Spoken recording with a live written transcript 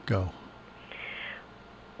go.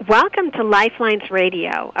 Welcome to Lifelines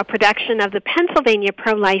Radio, a production of the Pennsylvania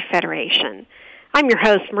Pro-Life Federation. I'm your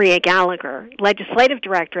host, Maria Gallagher, Legislative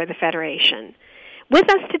Director of the Federation. With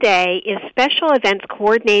us today is Special Events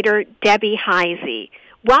Coordinator Debbie Heisey.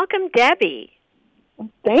 Welcome, Debbie.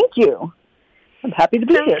 Thank you. I'm happy to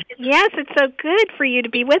be here. Yes, it's so good for you to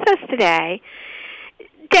be with us today.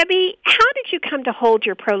 Debbie, how did you come to hold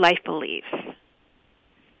your pro-life beliefs?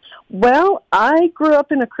 Well, I grew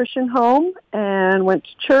up in a Christian home and went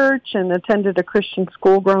to church and attended a Christian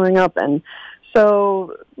school growing up. And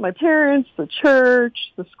so my parents, the church,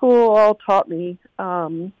 the school all taught me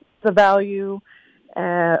the value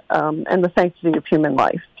and the sanctity of human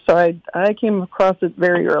life. So I came across it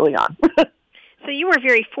very early on. So you were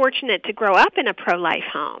very fortunate to grow up in a pro-life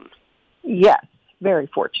home. Yes, very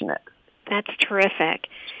fortunate. That's terrific.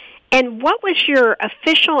 And what was your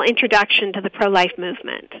official introduction to the pro-life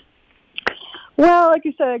movement? Well, like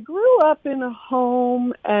you said, I grew up in a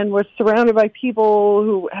home and was surrounded by people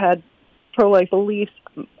who had pro-life beliefs.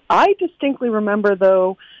 I distinctly remember,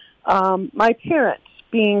 though, my parents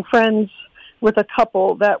being friends with a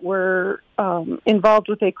couple that were involved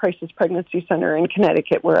with a crisis pregnancy center in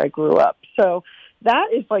Connecticut where I grew up. So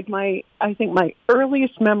that is like my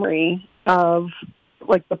earliest memory of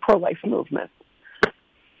like the pro-life movement.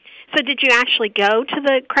 So did you actually go to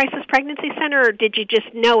the crisis pregnancy center, or did you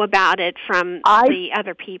just know about it from the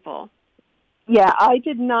other people? Yeah, I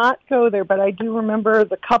did not go there, but I do remember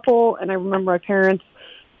the couple, and I remember my parents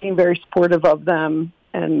being very supportive of them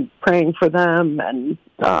and praying for them. And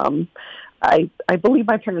I believe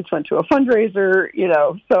my parents went to a fundraiser,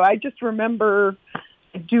 so I do remember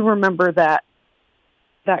that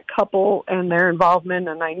couple and their involvement,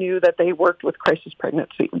 and I knew that they worked with crisis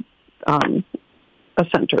pregnancy, a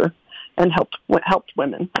center, and helped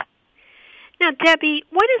women. Now, Debbie,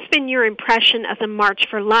 what has been your impression of the March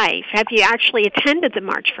for Life? Have you actually attended the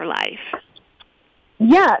March for Life?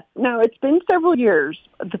 Yes. Now, it's been several years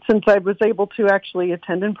since I was able to actually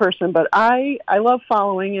attend in person, but I love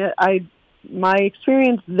following it. My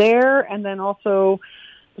experience there, and then also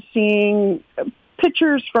seeing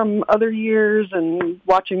pictures from other years and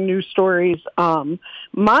watching news stories,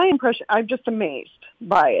 my impression, I'm just amazed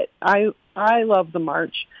by it. I love the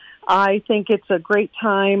march. I think it's a great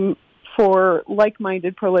time for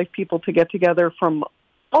like-minded pro-life people to get together from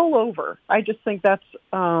all over. I just think that's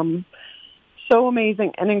so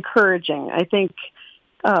amazing and encouraging. I think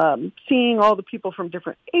seeing all the people from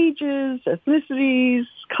different ages, ethnicities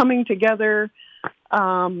coming together,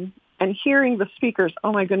 and hearing the speakers,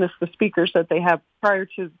 oh my goodness, the speakers that they have prior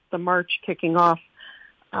to the march kicking off,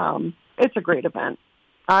 it's a great event.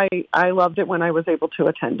 I loved it when I was able to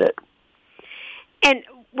attend it. And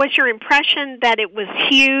was your impression that it was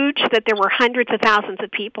huge, that there were hundreds of thousands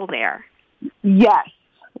of people there? Yes,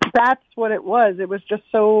 that's what it was. It was just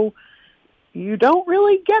so, you don't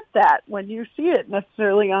really get that when you see it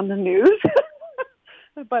necessarily on the news,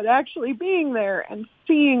 but actually being there and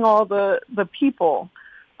seeing all the people,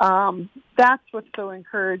 that's what's so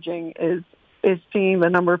encouraging is seeing the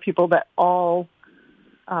number of people that all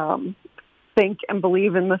think and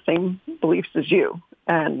believe in the same beliefs as you.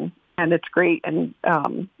 And it's great and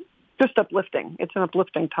just uplifting. It's an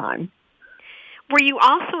uplifting time. Were you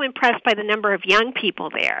also impressed by the number of young people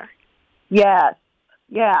there? Yes.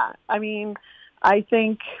 Yeah. I mean, I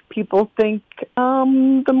think people think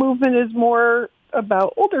the movement is more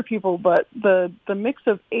about older people, but the mix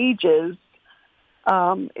of ages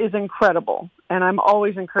is incredible. And I'm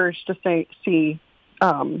always encouraged to see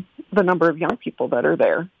the number of young people that are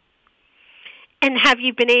there. And have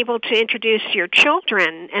you been able to introduce your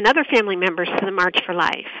children and other family members to the March for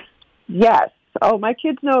Life? Yes. Oh, my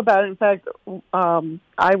kids know about it. In fact,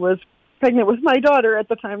 I was pregnant with my daughter at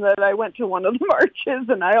the time that I went to one of the marches,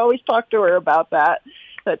 and I always talk to her about that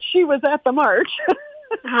she was at the march.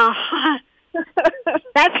 Oh,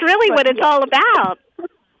 that's really what it's all about.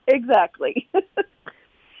 Exactly.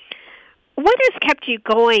 What has kept you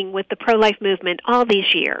going with the pro-life movement all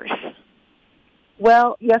these years?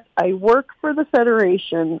 Well, yes, I work for the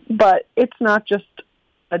Federation, but it's not just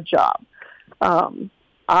a job. I'm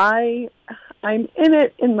in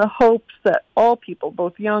it in the hopes that all people,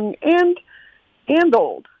 both young and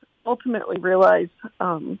old, ultimately realize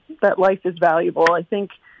that life is valuable. I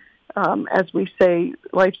think, as we say,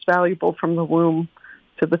 life's valuable from the womb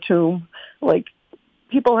to the tomb. Like,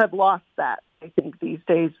 people have lost that, I think, these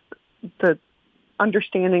days, the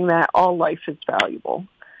understanding that all life is valuable.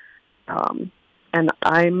 And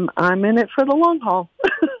I'm in it for the long haul.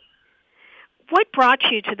 What brought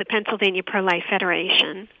you to the Pennsylvania Pro-Life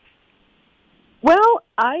Federation? Well,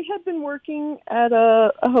 I had been working at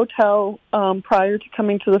a hotel prior to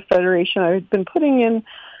coming to the Federation. I had been putting in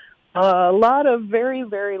a lot of very,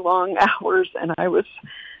 very long hours, and I was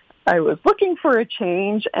looking for a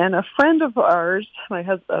change. And a friend of ours,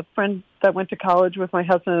 a friend that went to college with my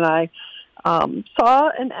husband and I, saw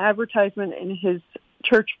an advertisement in his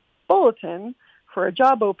church bulletin for a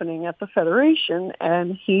job opening at the Federation,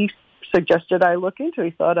 and he suggested I look into it.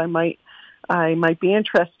 He thought I might be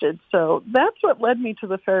interested. So that's what led me to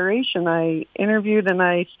the Federation. I interviewed and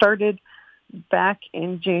I started back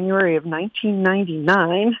in January of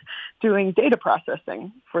 1999 doing data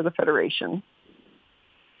processing for the Federation.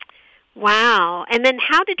 Wow. And then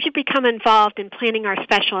how did you become involved in planning our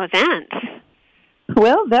special events?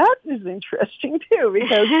 Well, that is interesting too,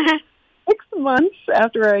 because 6 months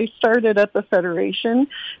after I started at the Federation,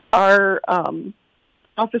 our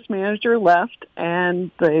office manager left,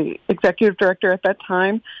 and the executive director at that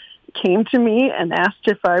time came to me and asked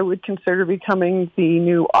if I would consider becoming the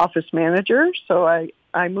new office manager. So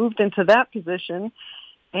I moved into that position.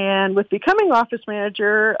 And with becoming office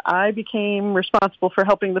manager, I became responsible for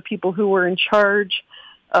helping the people who were in charge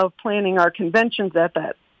of planning our conventions at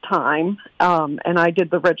that time. And I did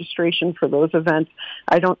the registration for those events.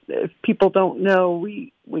 If people don't know,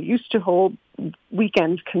 we used to hold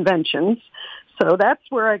weekend conventions. So that's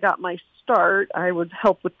where I got my start. I would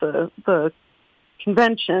help with the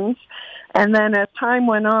conventions. And then as time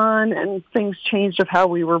went on and things changed of how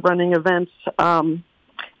we were running events,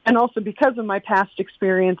 and also because of my past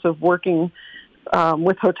experience of working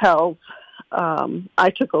with hotels, I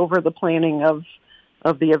took over the planning of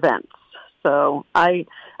the events. So I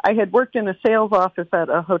had worked in a sales office at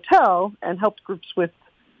a hotel and helped groups with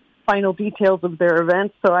final details of their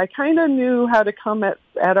events. So I kind of knew how to come at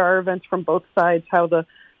our events from both sides, how the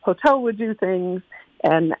hotel would do things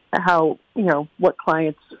and how, what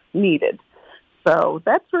clients needed. So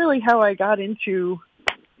that's really how I got into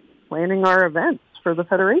planning our events for the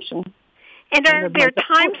Federation. And are there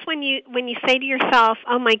times when you say to yourself,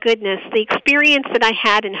 oh my goodness, the experience that I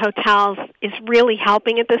had in hotels is really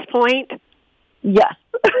helping at this point? Yes.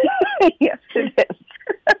 Yes, it is.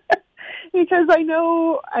 Because I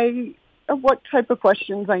know what type of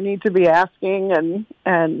questions I need to be asking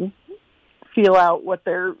and feel out what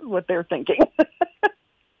they're thinking.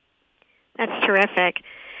 That's terrific.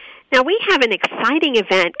 Now we have an exciting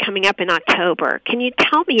event coming up in October. Can you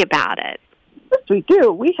tell me about it? Yes, we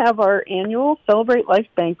do. We have our annual Celebrate Life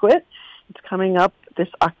banquet. It's coming up this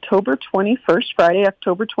October 21st, Friday,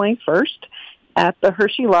 October 21st, at the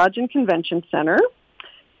Hershey Lodge and Convention Center.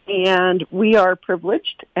 And we are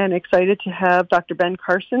privileged and excited to have Dr. Ben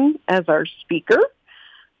Carson as our speaker.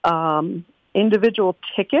 Individual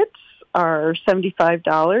tickets are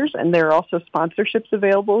 $75, and there are also sponsorships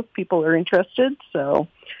available if people are interested. So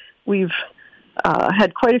we've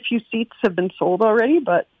had quite a few seats have been sold already,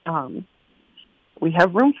 but we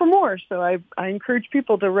have room for more. So I encourage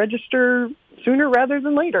people to register sooner rather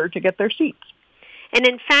than later to get their seats. And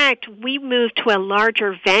in fact, we moved to a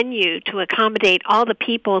larger venue to accommodate all the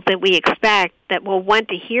people that we expect that will want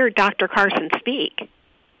to hear Dr. Carson speak.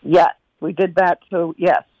 Yes, we did that. So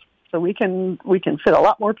yes, so we can fit a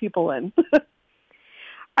lot more people in.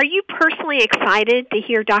 Are you personally excited to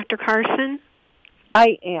hear Dr. Carson?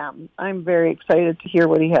 I am. I'm very excited to hear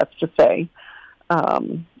what he has to say.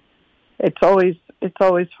 It's always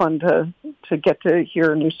fun to get to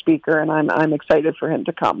hear a new speaker, and I'm excited for him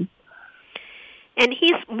to come. And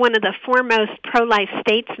he's one of the foremost pro-life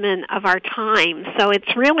statesmen of our time, so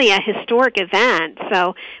it's really a historic event.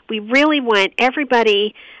 So we really want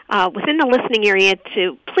everybody within the listening area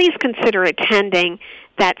to please consider attending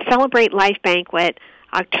that Celebrate Life banquet,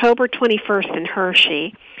 October 21st in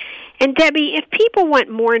Hershey. And Debbie, if people want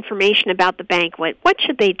more information about the banquet, what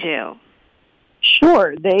should they do?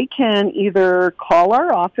 Sure. They can either call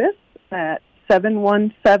our office at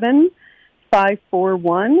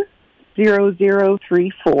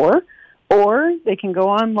 717-541-0034, or they can go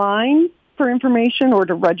online for information or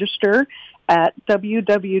to register at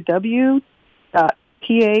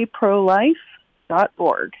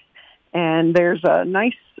www.paprolife.org. And there's a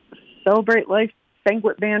nice Celebrate Life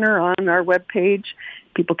banquet banner on our webpage.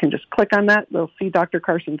 People can just click on that. They'll see Dr.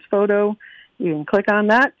 Carson's photo. You can click on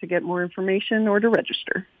that to get more information or to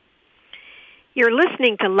register. You're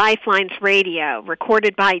listening to Lifelines Radio,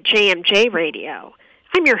 recorded by JMJ Radio.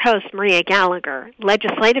 I'm your host, Maria Gallagher,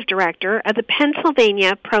 Legislative Director of the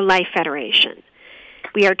Pennsylvania Pro-Life Federation.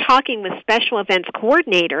 We are talking with Special Events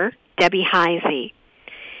Coordinator, Debbie Heisey.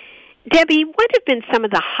 Debbie, what have been some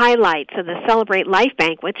of the highlights of the Celebrate Life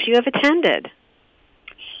banquets you have attended?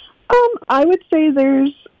 I would say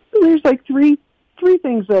there's like three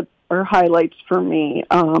things that are highlights for me.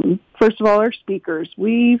 First of all, our speakers.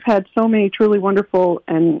 We've had so many truly wonderful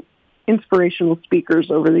and inspirational speakers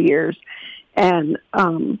over the years. And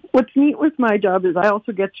what's neat with my job is I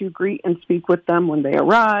also get to greet and speak with them when they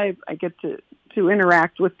arrive. I get to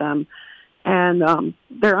interact with them. And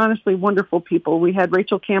they're honestly wonderful people. We had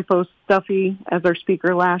Rachel Campos Duffy as our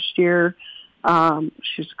speaker last year.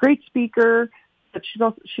 She's a great speaker, but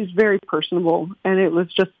she's very personable, and it was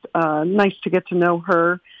just nice to get to know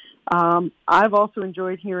her. I've also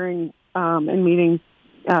enjoyed hearing and meeting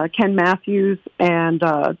Ken Matthews and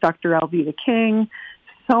Dr. Alveda King.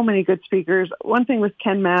 So many good speakers. One thing with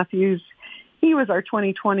Ken Matthews, he was our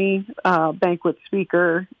 2020 banquet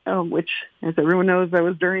speaker, which, as everyone knows, that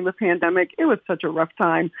was during the pandemic. It was such a rough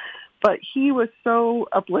time, but he was so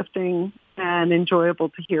uplifting and enjoyable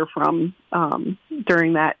to hear from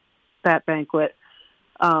during that banquet.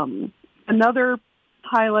 Another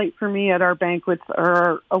highlight for me at our banquets are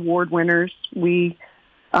our award winners. We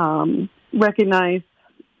recognize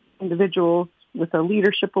individuals with a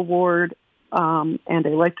leadership award and a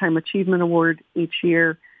lifetime achievement award each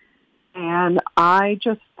year. And I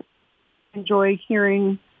just enjoy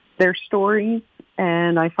hearing their stories,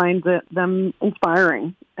 and I find them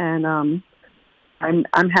inspiring. And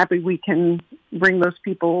I'm happy we can bring those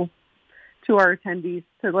people to our attendees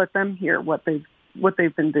to let them hear what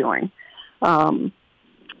they've been doing. And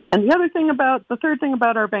the third thing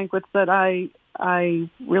about our banquets that I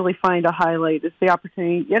really find a highlight is the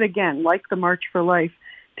opportunity, yet again, like the March for Life,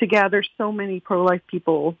 to gather so many pro-life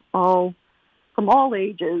people, all from all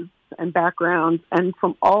ages and backgrounds, and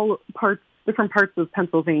from different parts of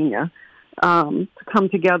Pennsylvania, to come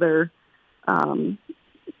together.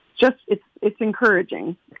 It's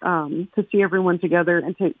encouraging to see everyone together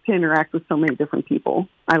and to interact with so many different people.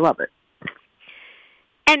 I love it.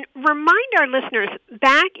 And remind our listeners,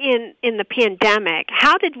 back in the pandemic,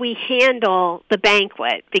 how did we handle the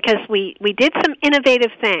banquet? Because we did some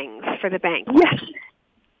innovative things for the banquet.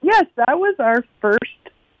 Yes, that was our first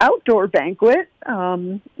outdoor banquet.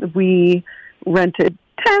 We rented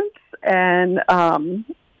tents and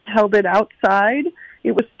held it outside.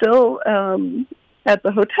 It was still at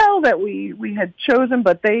the hotel that we had chosen,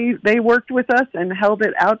 but they worked with us and held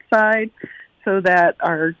it outside so that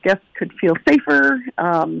our guests could feel safer.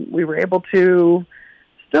 We were able to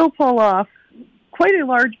still pull off quite a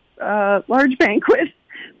large banquet,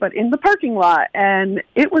 but in the parking lot, and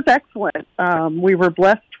it was excellent. We were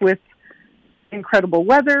blessed with incredible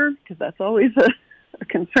weather, because that's always a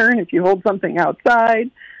concern if you hold something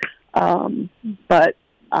outside. But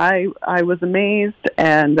I was amazed,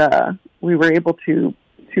 and we were able to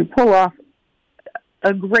pull off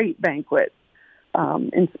a great banquet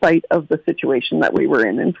in spite of the situation that we were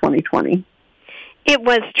in 2020. It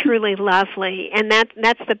was truly lovely, and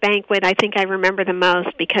that's the banquet I think I remember the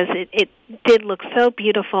most, because it did look so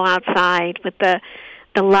beautiful outside with the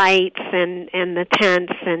lights and the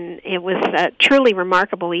tents, and it was a truly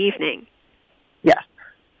remarkable evening. Yes.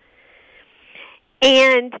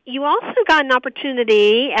 And you also got an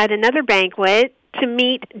opportunity at another banquet to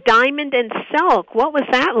meet Diamond and Silk. What was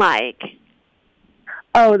that like?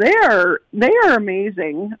 Oh, they are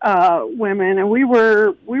amazing women, and we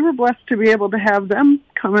were blessed to be able to have them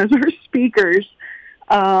come as our speakers.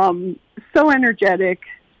 So energetic,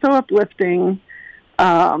 so uplifting.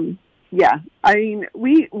 Yeah, I mean,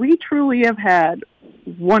 we truly have had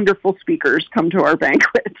wonderful speakers come to our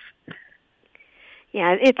banquets.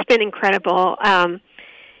 Yeah, it's been incredible.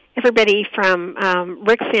 Everybody from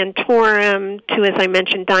Rick Santorum to, as I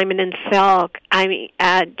mentioned, Diamond and Silk. I mean,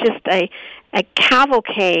 just a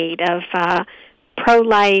cavalcade of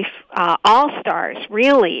pro-life all-stars,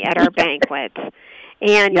 really, at our banquets.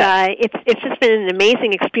 And it's just been an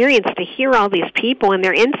amazing experience to hear all these people and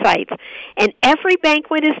their insights. And every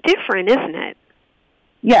banquet is different, isn't it?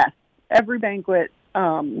 Yes, every banquet.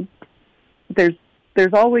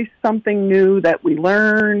 There's always something new that we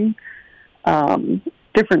learn.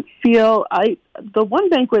 Different feel. The one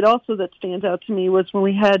banquet also that stands out to me was when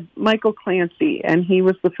we had Michael Clancy, and he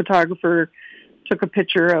was the photographer. Took a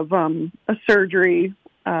picture of a surgery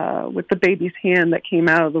with the baby's hand that came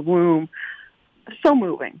out of the womb. So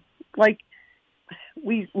moving. Like,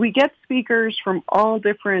 we get speakers from all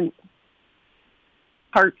different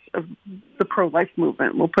parts of the pro-life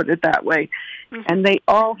movement, we'll put it that way. Mm-hmm. And they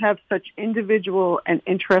all have such individual and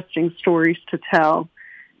interesting stories to tell.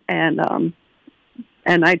 And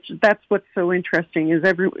that's what's so interesting, is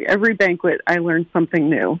every banquet I learn something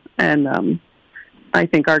new. And I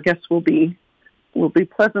think our guests will be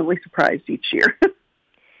pleasantly surprised each year.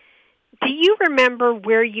 Do you remember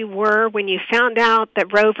where you were when you found out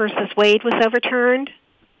that Roe versus Wade was overturned?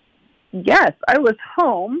 Yes, I was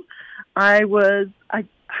home. I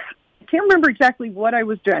can't remember exactly what I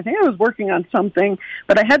was doing. I think I was working on something,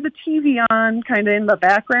 but I had the TV on kind of in the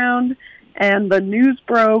background, and the news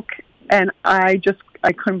broke, and I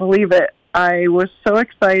couldn't believe it. I was so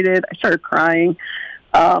excited. I started crying.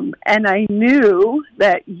 And I knew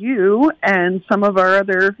that you and some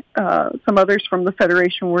others from the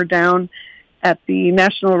Federation were down at the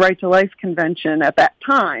National Right to Life Convention at that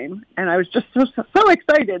time. And I was just so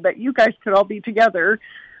excited that you guys could all be together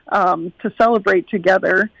to celebrate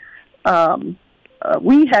together.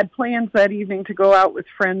 We had plans that evening to go out with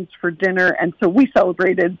friends for dinner, and so we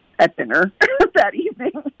celebrated at dinner that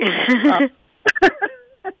evening.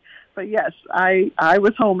 But yes, I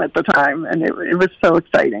was home at the time, and it was so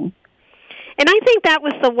exciting. And I think that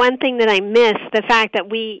was the one thing that I missed, the fact that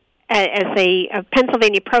we, as a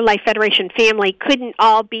Pennsylvania Pro-Life Federation family, couldn't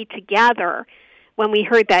all be together when we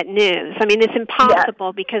heard that news. I mean, it's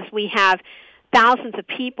impossible because we have thousands of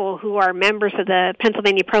people who are members of the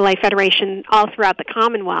Pennsylvania Pro-Life Federation all throughout the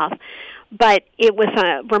Commonwealth. But it was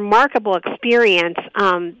a remarkable experience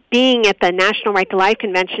being at the National Right to Life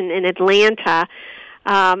Convention in Atlanta.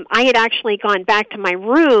 I had actually gone back to my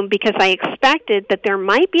room because I expected that there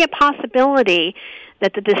might be a possibility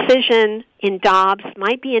that the decision in Dobbs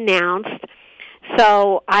might be announced.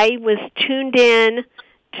 So I was tuned in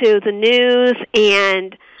to the news,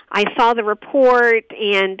 and I saw the report,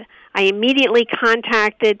 and I immediately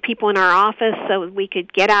contacted people in our office so we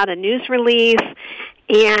could get out a news release.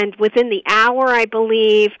 And within the hour, I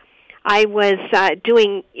believe, I was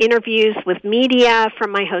doing interviews with media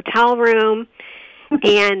from my hotel room.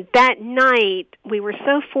 And that night, we were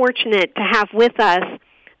so fortunate to have with us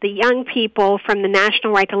the young people from the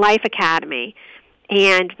National Right to Life Academy.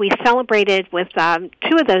 And we celebrated with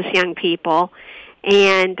two of those young people.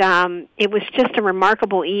 And it was just a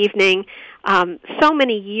remarkable evening, so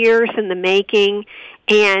many years in the making.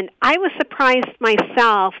 And I was surprised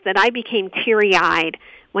myself that I became teary-eyed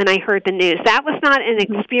when I heard the news. That was not an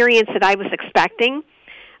experience that I was expecting.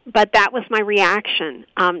 But that was my reaction,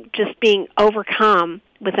 just being overcome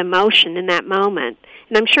with emotion in that moment.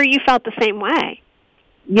 And I'm sure you felt the same way.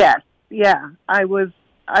 Yes, yeah. I was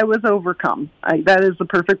overcome. That is the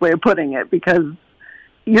perfect way of putting it, because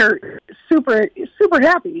you're super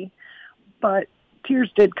happy, but tears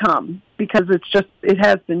did come because it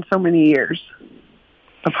has been so many years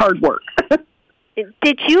of hard work.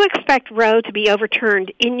 Did you expect Roe to be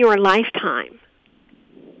overturned in your lifetime?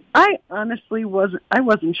 I honestly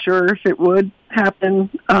wasn't sure if it would happen.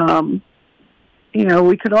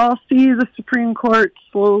 We could all see the Supreme Court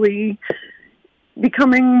slowly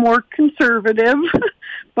becoming more conservative,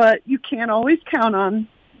 but you can't always count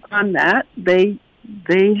on that. They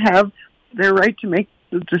have their right to make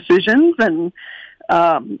the decisions, and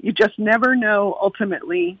you just never know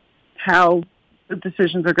ultimately how the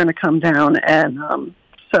decisions are going to come down. And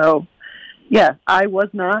so, yeah, I was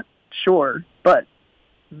not sure, but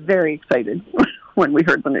very excited when we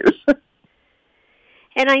heard the news.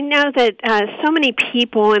 And I know that so many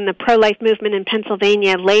people in the pro-life movement in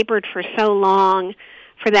Pennsylvania labored for so long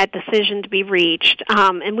for that decision to be reached.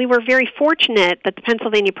 And we were very fortunate that the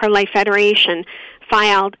Pennsylvania Pro-Life Federation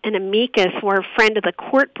filed an amicus or a friend of the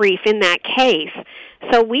court brief in that case.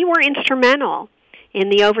 So we were instrumental in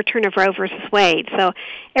the overturn of Roe versus Wade. So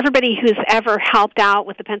everybody who's ever helped out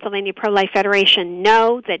with the Pennsylvania Pro-Life Federation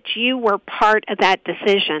know that you were part of that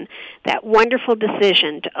decision, that wonderful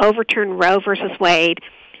decision to overturn Roe versus Wade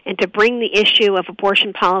and to bring the issue of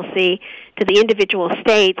abortion policy to the individual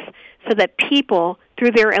states so that people,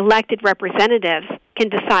 through their elected representatives, can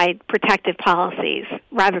decide protective policies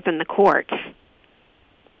rather than the courts.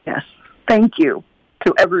 Yes. Thank you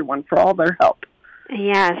to everyone for all their help.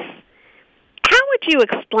 Yes. How would you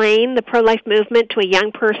explain the pro-life movement to a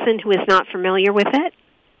young person who is not familiar with it?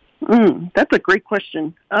 That's a great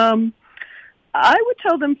question. I would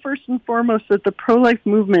tell them first and foremost that the pro-life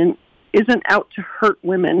movement isn't out to hurt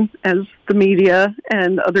women, as the media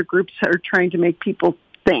and other groups are trying to make people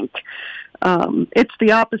think. It's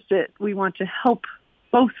the opposite. We want to help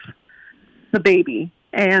both the baby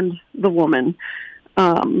and the woman.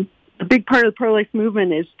 A big part of the pro-life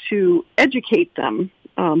movement is to educate them,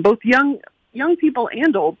 both young people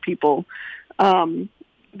and old people,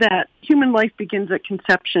 that human life begins at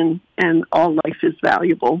conception and all life is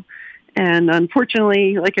valuable. And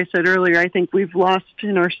unfortunately, like I said earlier, I think we've lost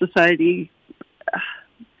in our society.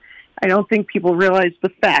 I don't think people realize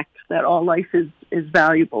the fact that all life is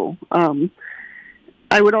valuable.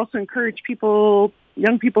 I would also encourage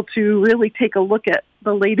young people to really take a look at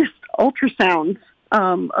the latest ultrasounds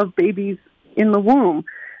of babies in the womb.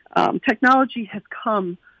 Technology has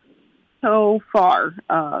come so far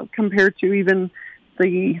compared to even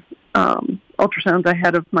the ultrasounds I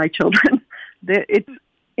had of my children. It's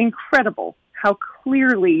incredible how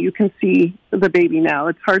clearly you can see the baby now.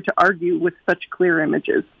 It's hard to argue with such clear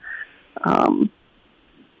images.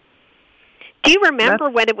 Do you remember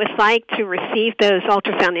what it was like to receive those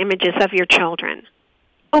ultrasound images of your children?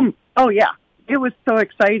 Oh yeah. It was so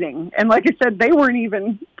exciting. And like I said, they weren't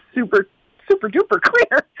even super duper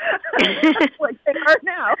clear like they are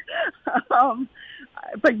now.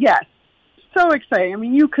 But yes, so exciting. I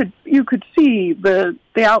mean, you could see the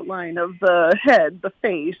outline of the head, the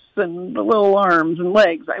face, and the little arms and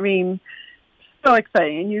legs. I mean, so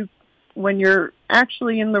exciting. When you're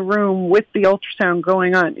actually in the room with the ultrasound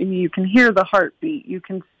going on, and you can hear the heartbeat, you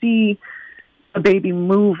can see the baby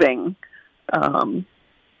moving.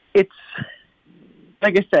 It's,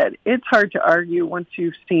 like I said, it's hard to argue once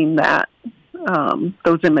you've seen that,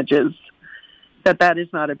 those images, that is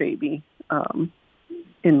not a baby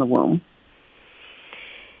in the womb.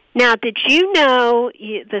 Now, did you know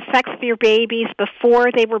the sex of your babies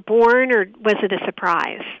before they were born, or was it a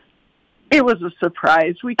surprise? It was a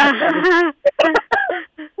surprise. We kept that.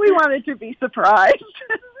 We wanted to be surprised.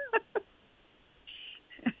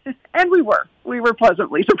 And we were. We were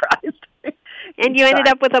pleasantly surprised. And you ended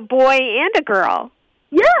up with a boy and a girl.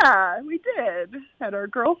 Yeah, we did. Had our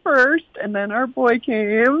girl first, and then our boy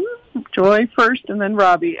came, Joy first, and then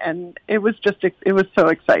Robbie. And it was so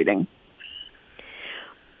exciting.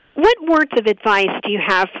 What words of advice do you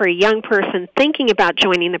have for a young person thinking about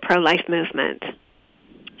joining the pro-life movement?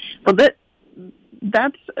 Well,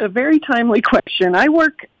 that's a very timely question. I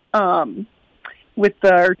work with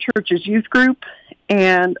our church's youth group,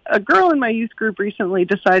 and a girl in my youth group recently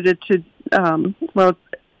decided to,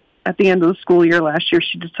 at the end of the school year last year,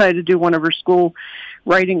 she decided to do one of her school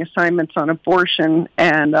writing assignments on abortion,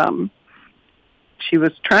 and she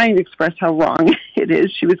was trying to express how wrong it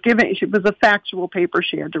is. It was a factual paper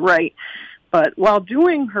she had to write. But while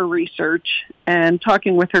doing her research and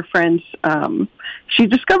talking with her friends, she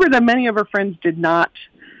discovered that many of her friends did not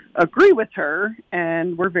agree with her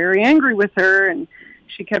and were very angry with her. And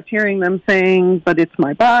she kept hearing them saying, but it's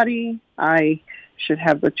my body. I should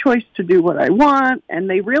have the choice to do what I want. And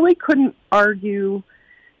they really couldn't argue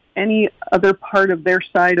any other part of their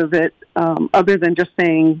side of it other than just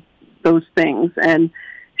saying those things. And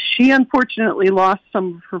she unfortunately lost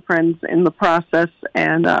some of her friends in the process,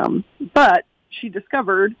 and but she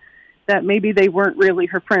discovered that maybe they weren't really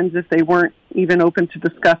her friends if they weren't even open to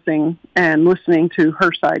discussing and listening to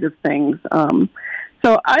her side of things.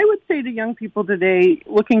 So I would say to young people today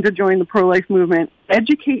looking to join the pro-life movement,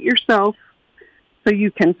 educate yourself so you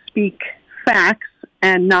can speak facts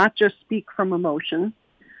and not just speak from emotion.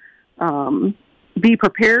 Be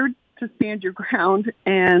prepared to stand your ground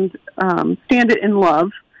and stand it in love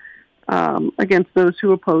against those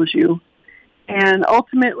who oppose you. And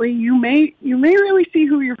ultimately, you may really see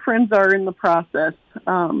who your friends are in the process.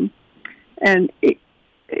 And I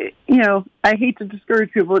hate to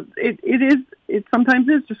discourage people. It sometimes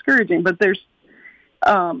is discouraging, but there is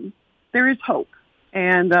hope.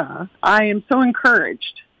 And I am so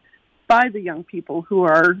encouraged by the young people who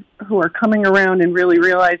are coming around and really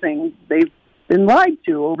realizing they've been lied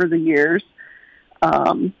to over the years.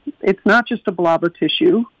 It's not just a blob of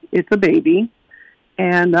tissue; it's a baby.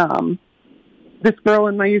 And this girl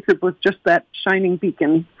in my youth group was just that shining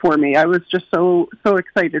beacon for me. I was just so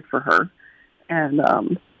excited for her, and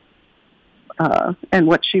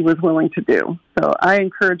what she was willing to do. So I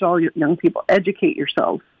encourage all young people: educate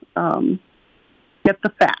yourselves, get the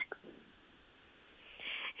facts.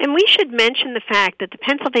 And we should mention the fact that the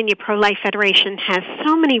Pennsylvania Pro-Life Federation has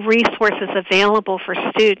so many resources available for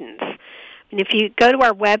students. And if you go to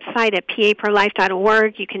our website at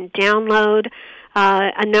paprolife.org, you can download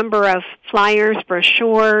a number of flyers,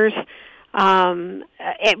 brochures,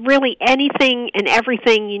 really anything and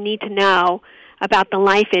everything you need to know about the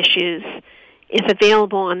life issues is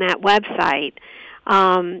available on that website.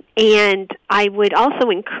 And I would also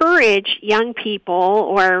encourage young people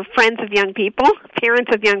or friends of young people,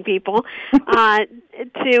 parents of young people,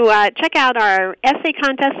 to check out our essay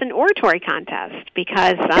contest and oratory contest,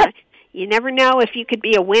 because you never know if you could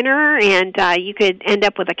be a winner, and you could end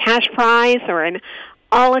up with a cash prize or an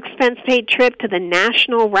all-expense-paid trip to the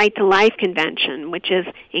National Right to Life Convention, which is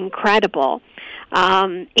incredible.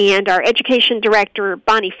 And our education director,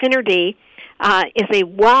 Bonnie Finnerty, is a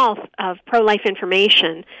wealth of pro-life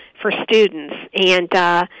information for students. And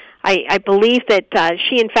I believe that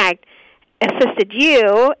she, in fact, assisted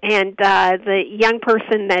you and the young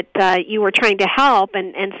person that you were trying to help.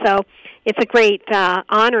 And so it's a great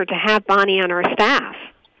honor to have Bonnie on our staff.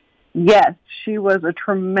 Yes, she was a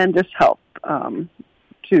tremendous help.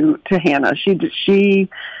 to Hannah. She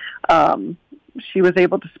was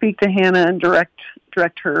able to speak to Hannah and direct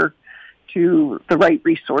her to the right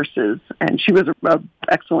resources, and she was an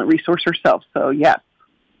excellent resource herself. So yes.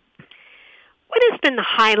 What has been the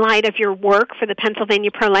highlight of your work for the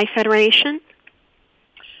Pennsylvania Pro-Life Federation?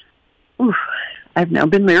 Oof, I've now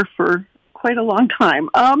been there for quite a long time.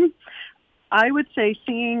 I would say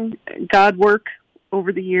seeing God work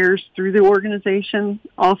over the years through the organization.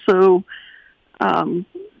 Also, a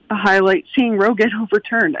highlight, seeing Roe get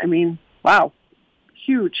overturned. I mean, wow,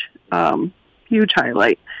 huge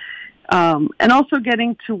highlight. And also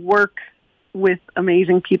getting to work with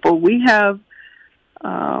amazing people. We have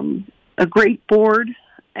a great board,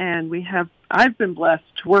 and I've been blessed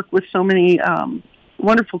to work with so many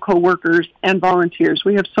wonderful coworkers and volunteers.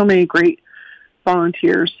 We have so many great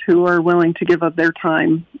volunteers who are willing to give up their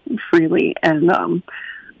time freely, and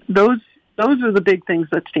those are the big things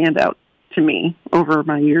that stand out to me over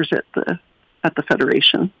my years at the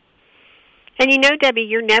Federation. And you know, Debbie,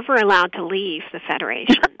 you're never allowed to leave the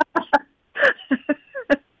Federation.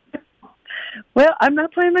 Well, I'm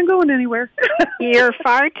not planning on going anywhere. You're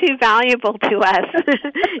far too valuable to us.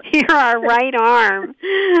 You're our right arm.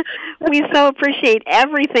 We so appreciate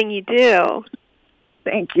everything you do.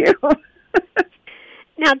 Thank you.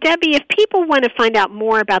 Now, Debbie, if people want to find out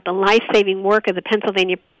more about the life-saving work of the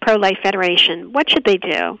Pennsylvania Pro-Life Federation, what should they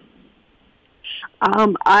do?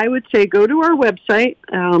 I would say go to our website.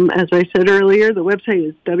 As I said earlier, the website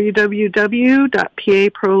is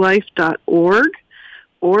www.paprolife.org.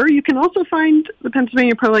 Or you can also find the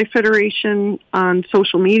Pennsylvania Pro-Life Federation on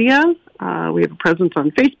social media. We have a presence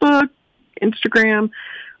on Facebook, Instagram,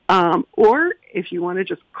 or if you want to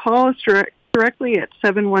just call us directly at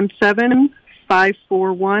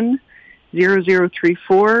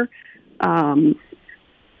 717-541-0034.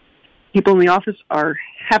 People in the office are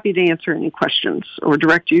happy to answer any questions or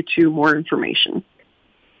direct you to more information.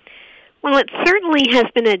 Well, it certainly has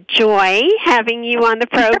been a joy having you on the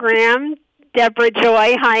program, Deborah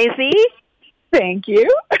Joy Heisey. Thank you.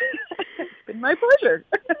 It's been my pleasure.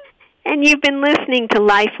 And you've been listening to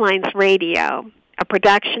Lifelines Radio, a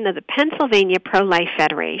production of the Pennsylvania Pro-Life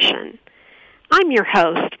Federation. I'm your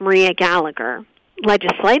host, Maria Gallagher,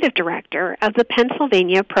 Legislative Director of the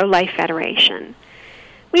Pennsylvania Pro-Life Federation.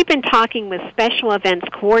 We've been talking with Special Events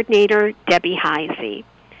Coordinator Debbie Heisey.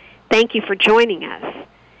 Thank you for joining us.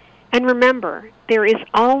 And remember, there is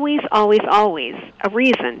always, always, always a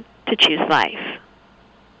reason to choose life.